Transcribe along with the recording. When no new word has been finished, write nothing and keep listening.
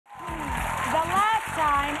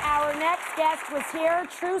And our next guest was here.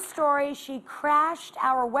 True story. She crashed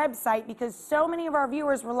our website because so many of our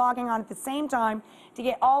viewers were logging on at the same time to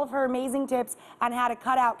get all of her amazing tips on how to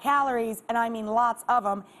cut out calories, and I mean lots of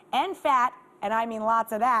them, and fat, and I mean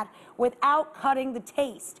lots of that, without cutting the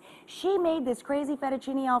taste. She made this crazy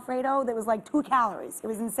fettuccine Alfredo that was like 2 calories. It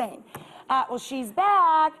was insane. Well, she's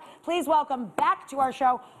back. Please welcome back to our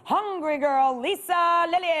show, Hungry Girl, Lisa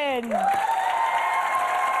Lillian.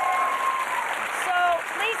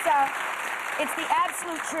 Lisa, it's the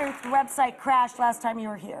absolute truth. The website crashed last time you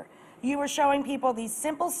were here. You were showing people these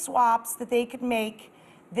simple swaps that they could make,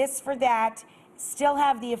 this for that, still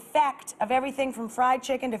have the effect of everything from fried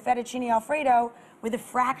chicken to fettuccine Alfredo with a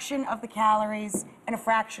fraction of the calories and a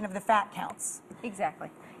fraction of the fat counts.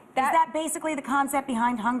 Exactly. Is that basically the concept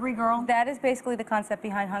behind Hungry Girl? That is basically the concept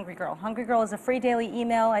behind Hungry Girl. Hungry Girl is a free daily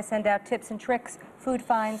email. I send out tips and tricks, food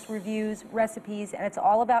finds, reviews, recipes, and it's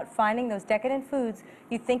all about finding those decadent foods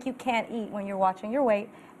you think you can't eat when you're watching your weight,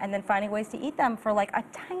 and then finding ways to eat them for like a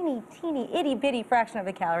tiny, teeny, itty-bitty fraction of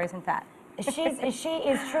the calories and fat. She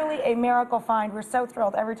is truly a miracle find. We're so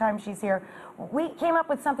thrilled every time she's here. We came up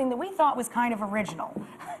with something that we thought was kind of original.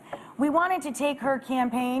 We wanted to take her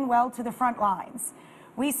campaign, well, to the front lines.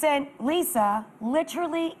 We sent Lisa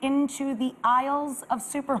literally into the aisles of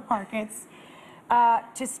supermarkets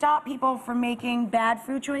to stop people from making bad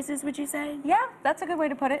food choices, would you say? Yeah, that's a good way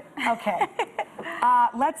to put it. Okay.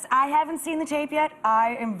 I haven't seen the tape yet.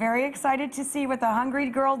 I am very excited to see what the Hungry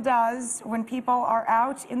Girl does when people are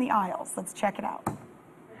out in the aisles. Let's check it out.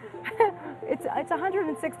 It's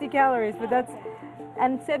 160 calories, but that's,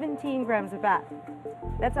 and 17 grams of fat.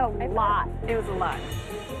 That's a lot. It was a lot.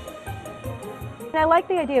 And I like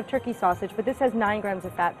the idea of turkey sausage, but this has 9 grams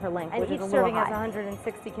of fat per link, and which each is a little serving high. has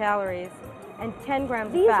 160 calories And 10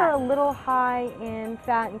 grams of fat. These are a little high in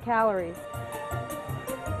fat and calories.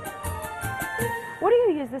 What do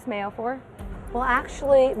you use this mayo for? Well,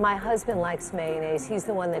 actually, my husband likes mayonnaise. He's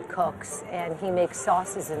the one that cooks, and he makes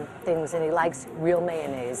sauces and things, and he likes real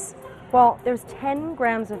mayonnaise. Well, there's 10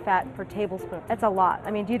 grams of fat per tablespoon. That's a lot.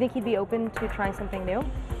 I mean, do you think he'd be open to trying something new?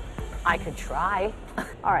 I could try.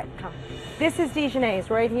 All right, come. This is Dijonnaise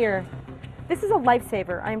right here. This is a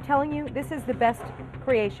lifesaver. I'm telling you, this is the best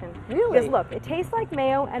creation. Really? Because look, it tastes like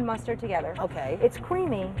mayo and mustard together. Okay. It's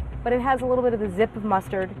creamy, but it has a little bit of the zip of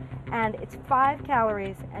mustard, and it's 5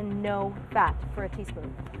 calories and no fat for a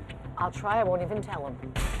teaspoon. I'll try. I won't even tell him.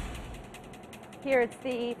 Here, it's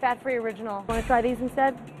the fat-free original. Want to try these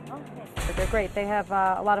instead? Okay. They're great. They have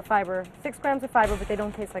a lot of fiber. 6 grams of fiber, but they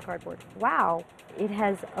don't taste like cardboard. Wow. It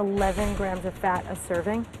has 11 grams of fat a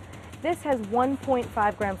serving. This has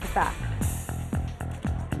 1.5 grams of fat.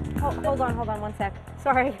 Hold on 1 sec.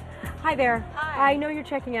 Sorry. Hi there. Hi. I know you're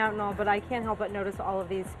checking out and all, but I can't help but notice all of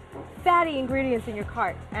these fatty ingredients in your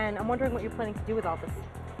cart, and I'm wondering what you're planning to do with all this.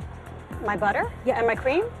 My butter? Yeah. And my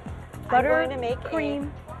cream? Butter, I'm going to make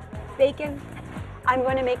cream, bacon. I'm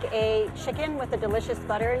going to make a chicken with a delicious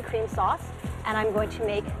butter and cream sauce, and I'm going to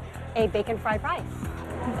make a bacon fried rice.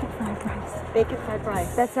 Bacon fried rice. Bacon fried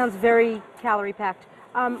rice. That sounds very calorie-packed.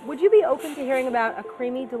 Would you be open to hearing about a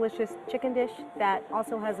creamy, delicious chicken dish that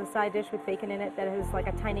also has a side dish with bacon in it that has like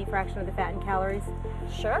a tiny fraction of the fat and calories?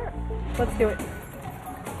 Sure. Let's do it.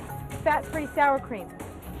 Fat-free sour cream.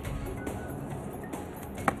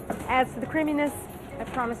 Adds to the creaminess. I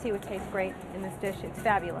promise you it tastes great in this dish. It's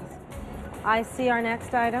fabulous. I see our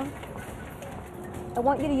next item. I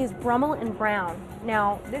want you to use Brummel and Brown.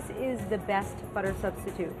 Now, this is the best butter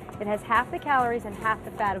substitute. It has half the calories and half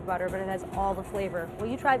the fat of butter, but it has all the flavor. Will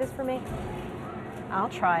you try this for me? I'll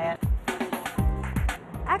try it.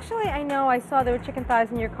 Actually, I know I saw there were chicken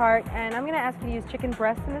thighs in your cart, and I'm going to ask you to use chicken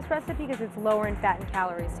breast in this recipe because it's lower in fat and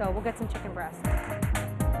calories, so we'll get some chicken breast.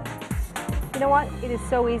 You know what? It is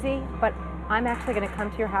so easy, but I'm actually going to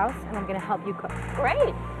come to your house, and I'm going to help you cook.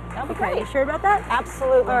 Great. That'll be great. You sure about that?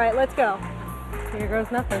 Absolutely. All right, let's go. Here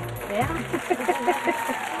goes nothing. Yeah.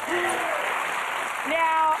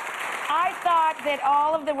 Now, I thought that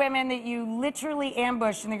all of the women that you literally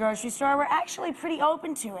ambushed in the grocery store were actually pretty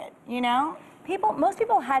open to it, you know? Most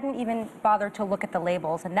people hadn't even bothered to look at the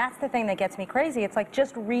labels, and that's the thing that gets me crazy. It's like,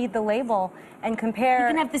 just read the label and compare.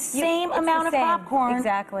 You can have the same amount of popcorn,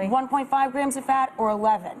 exactly, 1.5 grams of fat, or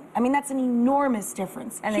 11. I mean, that's an enormous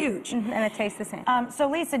difference, and huge. And it tastes the same. So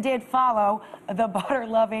Lisa did follow the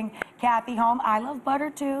butter-loving Kathy home. I love butter,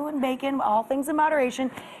 too, and bacon, all things in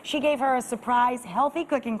moderation. She gave her a surprise healthy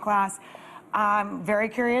cooking class. I'm very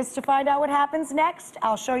curious to find out what happens next.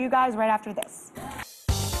 I'll show you guys right after this.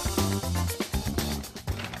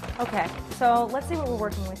 Okay, so let's see what we're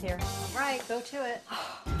working with here. All right, go to it.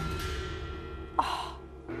 Oh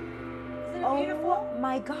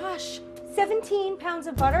my gosh, 17 pounds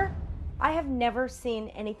of butter. I have never seen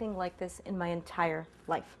anything like this in my entire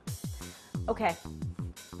life. Okay,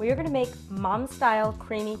 we are gonna make mom-style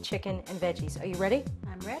creamy chicken and veggies. Are you ready?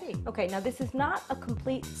 I'm ready. Okay, now this is not a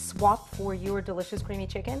complete swap for your delicious creamy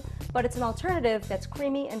chicken, but it's an alternative that's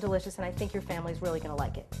creamy and delicious, and I think your family's really gonna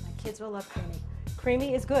like it. My kids will love creamy.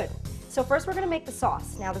 Creamy is good. So first we're gonna make the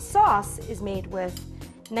sauce. Now the sauce is made with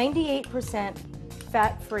 98%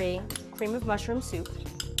 fat-free cream of mushroom soup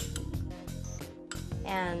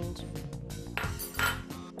and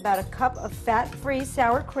about a cup of fat-free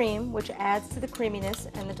sour cream, which adds to the creaminess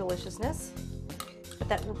and the deliciousness. But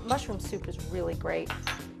that mushroom soup is really great.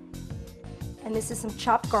 And this is some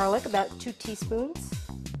chopped garlic, about 2 teaspoons,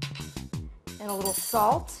 and a little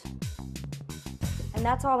salt. And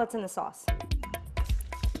that's all that's in the sauce.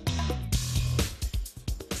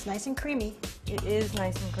 It's nice and creamy. It is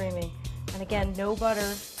nice and creamy. And again, no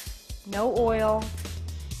butter, no oil.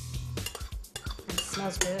 It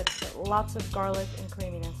smells good. Lots of garlic and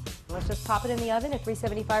creaminess. Let's just pop it in the oven at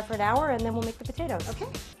 375 for an hour, and then we'll make the potatoes. Okay.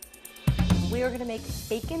 We are going to make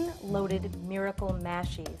bacon-loaded miracle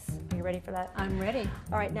mashies. Are you ready for that? I'm ready.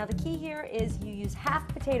 All right, now the key here is you use half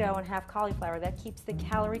potato and half cauliflower. That keeps the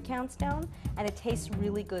calorie counts down, and it tastes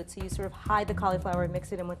really good. So you sort of hide the cauliflower and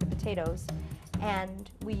mix it in with the potatoes. And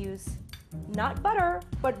we use not butter,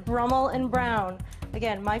 but Brummel and Brown.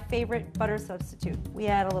 Again, my favorite butter substitute. We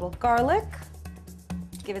add a little garlic,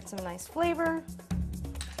 give it some nice flavor.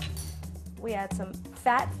 We add some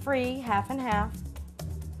fat-free half and half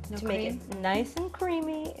to make it nice and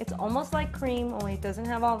creamy. It's almost like cream, only it doesn't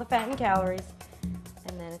have all the fat and calories.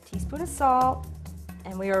 And then a teaspoon of salt,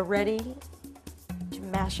 and we are ready to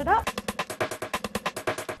mash it up.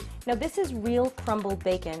 Now this is real crumbled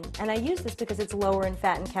bacon, and I use this because it's lower in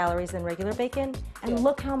fat and calories than regular bacon, and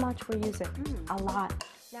look how much we're using, a lot.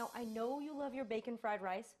 Now I know you love your bacon fried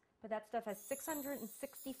rice, but that stuff has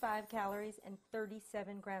 665 calories and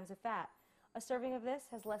 37 grams of fat. A serving of this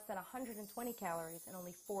has less than 120 calories and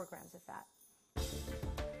only 4 grams of fat.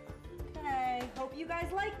 Okay, hope you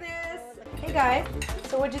guys like this. Hey guys,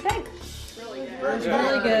 so what'd you think? Really good.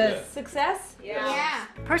 Really good. Success? Yeah.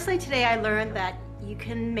 Personally, today I learned that you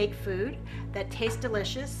can make food that tastes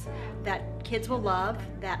delicious, that kids will love,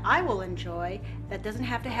 that I will enjoy, that doesn't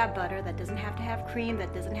have to have butter, that doesn't have to have cream,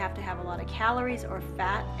 that doesn't have to have a lot of calories or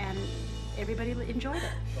fat, and everybody enjoyed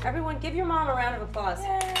it. Everyone, give your mom a round of applause.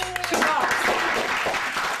 Yay!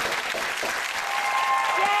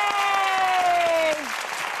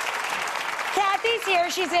 Kathy's here.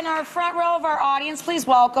 She's in our front row of our audience. Please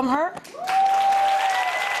welcome her.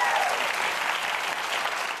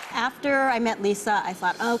 After I met Lisa, I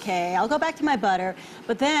thought, okay, I'll go back to my butter.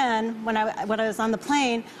 But then, when I was on the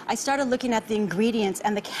plane, I started looking at the ingredients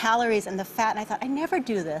and the calories and the fat, and I thought, I never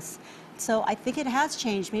do this. So I think it has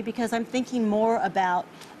changed me because I'm thinking more about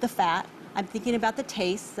the fat. I'm thinking about the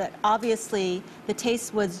taste, that obviously the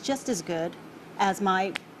taste was just as good as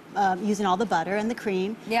my using all the butter and the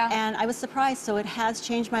cream. Yeah. And I was surprised, so it has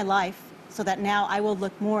changed my life so that now I will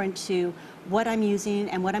look more into what I'm using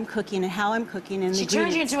and what I'm cooking and how I'm cooking and the She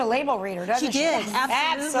turned you ingredients. into a label reader, doesn't she? She did,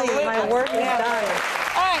 absolutely. My work is done.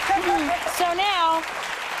 All right, so now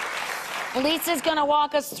Lisa's going to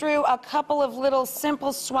walk us through a couple of little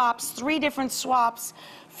simple swaps, 3 different swaps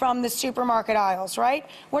from the supermarket aisles, right?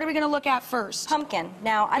 What are we going to look at first? Pumpkin.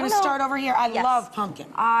 Now, I I'm don't going to know. start over here. I Yes. love pumpkin.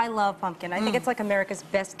 I love pumpkin. I think it's like America's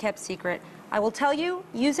best kept secret. I will tell you,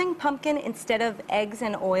 using pumpkin instead of eggs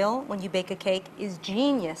and oil when you bake a cake is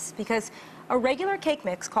genius because a regular cake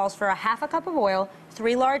mix calls for a half a cup of oil,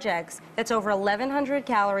 3 large eggs. That's over 1,100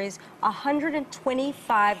 calories,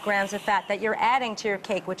 125 grams of fat that you're adding to your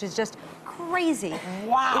cake, which is just crazy.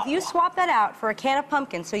 Wow. If you swap that out for a can of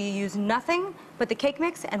pumpkin, so you use nothing but the cake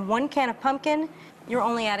mix and 1 can of pumpkin, you're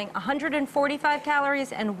only adding 145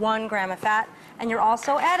 calories and 1 gram of fat, and you're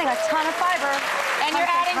also adding a ton of fiber. And you're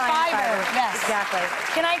adding fiber. Yes. Exactly.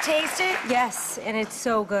 Can I taste it? Yes, and it's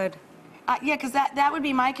so good. Yeah, because that would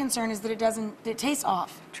be my concern is that it tastes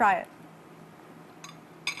off. Try it.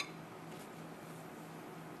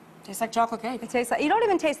 Tastes like chocolate cake. It tastes like, you don't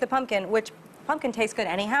even taste the pumpkin, which pumpkin tastes good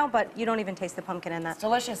anyhow, but you don't even taste the pumpkin in that. It's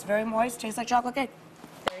delicious, very moist, tastes like chocolate cake.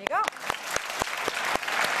 There you go.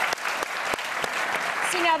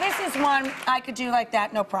 See, now this is one I could do like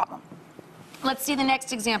that, no problem. Let's see the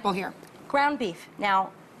next example here. Ground beef.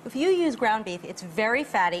 Now, if you use ground beef, it's very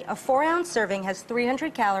fatty. A 4-ounce serving has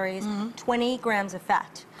 300 calories, 20 grams of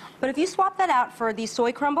fat. But if you swap that out for these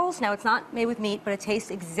soy crumbles, now it's not made with meat, but it tastes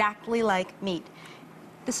exactly like meat.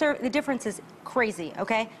 The difference is crazy,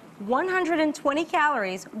 okay? 120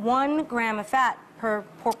 calories, 1 gram of fat per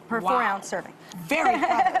 4-ounce serving. Very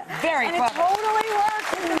clever, very and clever. it totally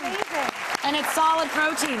works. It's amazing. And it's solid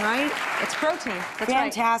protein, right? It's protein. That's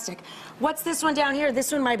right. Fantastic. What's this one down here?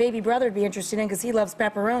 This one my baby brother would be interested in because he loves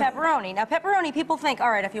pepperoni. Pepperoni. Now, pepperoni, people think,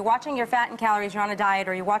 all right, if you're watching your fat and calories, you're on a diet,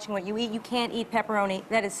 or you're watching what you eat, you can't eat pepperoni.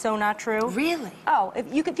 That is so not true. Really? Oh,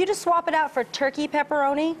 if you just swap it out for turkey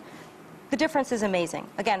pepperoni, the difference is amazing.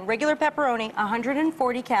 Again, regular pepperoni,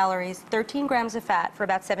 140 calories, 13 grams of fat for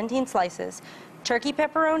about 17 slices. Turkey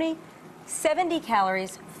pepperoni, 70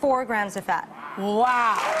 calories, 4 grams of fat.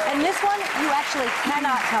 Wow. And this one, you actually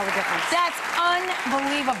cannot tell the difference. That's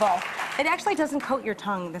unbelievable. It actually doesn't coat your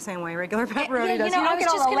tongue the same way regular pepperoni Yeah, does. you know, I don't was get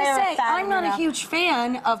all just the going to layer of say, fat I'm in not your a mouth. huge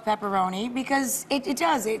fan of pepperoni because it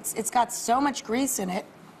does. It's got so much grease in it.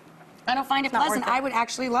 I don't find it Not worth pleasant. it. I would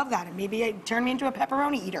actually love that. And maybe it'd turn me into a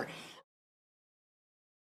pepperoni eater.